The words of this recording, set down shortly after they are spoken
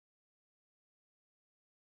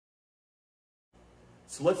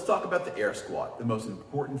So let's talk about the air squat, the most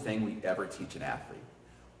important thing we ever teach an athlete.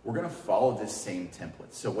 We're gonna follow this same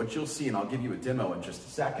template. So what you'll see, and I'll give you a demo in just a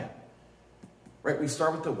second, right? We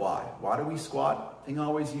start with the why. Why do we squat? Thing I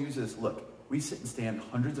always use is, look, we sit and stand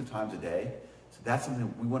hundreds of times a day. So that's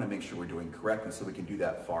something we wanna make sure we're doing correctly so we can do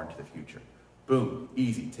that far into the future. Boom,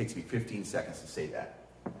 easy, it takes me 15 seconds to say that.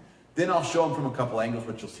 Then I'll show them from a couple angles,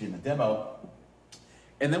 which you'll see in the demo.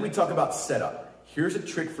 And then we talk about setup. Here's a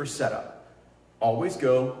trick for setup. Always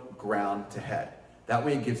go ground to head. That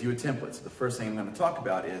way it gives you a template. So the first thing I'm gonna talk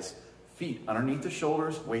about is feet underneath the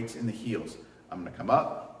shoulders, weights in the heels. I'm gonna come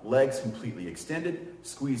up, legs completely extended,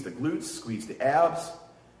 squeeze the glutes, squeeze the abs,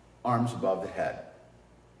 arms above the head.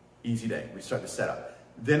 Easy day, we start the setup.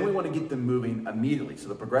 Then we wanna get them moving immediately. So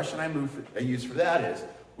the progression I use for that is,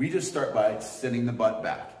 we just start by sending the butt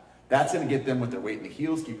back. That's gonna get them with their weight in the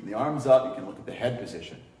heels, keeping the arms up. You can look at the head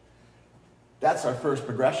position. That's our first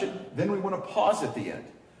progression. Then we want to pause at the end,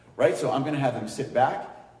 right? So I'm going to have them sit back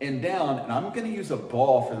and down, and I'm going to use a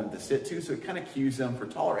ball for them to sit to, so it kind of cues them. For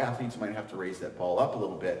taller athletes, you might have to raise that ball up a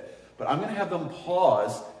little bit, but I'm going to have them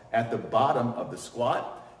pause at the bottom of the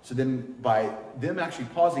squat. So then by them actually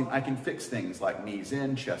pausing, I can fix things like knees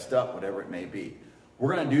in, chest up, whatever it may be.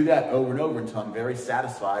 We're going to do that over and over until I'm very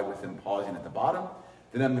satisfied with them pausing at the bottom.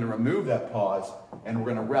 Then I'm going to remove that pause, and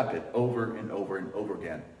we're going to rep it over and over and over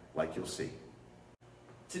again, like you'll see.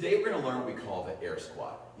 Today we're going to learn what we call the air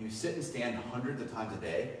squat. You sit and stand hundreds of times a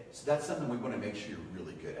day, so that's something we want to make sure you're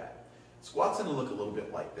really good at. Squat's going to look a little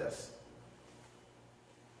bit like this.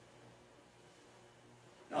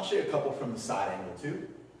 And I'll show you a couple from the side angle too.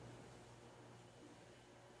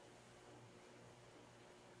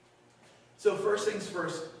 So first things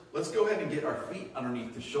first, let's go ahead and get our feet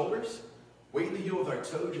underneath the shoulders. Weight in the heel with our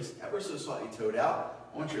toe just ever so slightly toed out.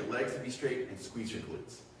 I want your legs to be straight and squeeze your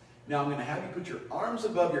glutes. Now I'm going to have you put your arms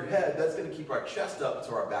above your head. That's going to keep our chest up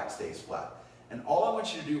so our back stays flat. And all I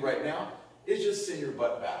want you to do right now is just send your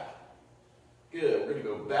butt back. Good. We're going to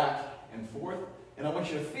go back and forth. And I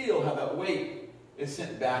want you to feel how that weight is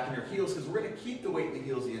sent back in your heels, because we're going to keep the weight in the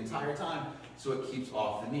heels the entire time so it keeps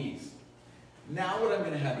off the knees. Now what I'm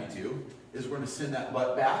going to have you do is we're going to send that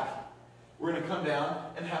butt back. We're going to come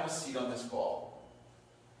down and have a seat on this ball.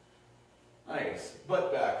 Nice.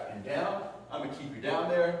 Butt back and down. I'm going to keep you down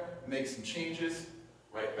there. Make some changes,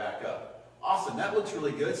 right back up. Awesome, that looks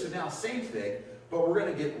really good. So now same thing, but we're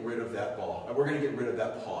going to get rid of that ball. We're going to get rid of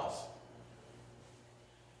that pause.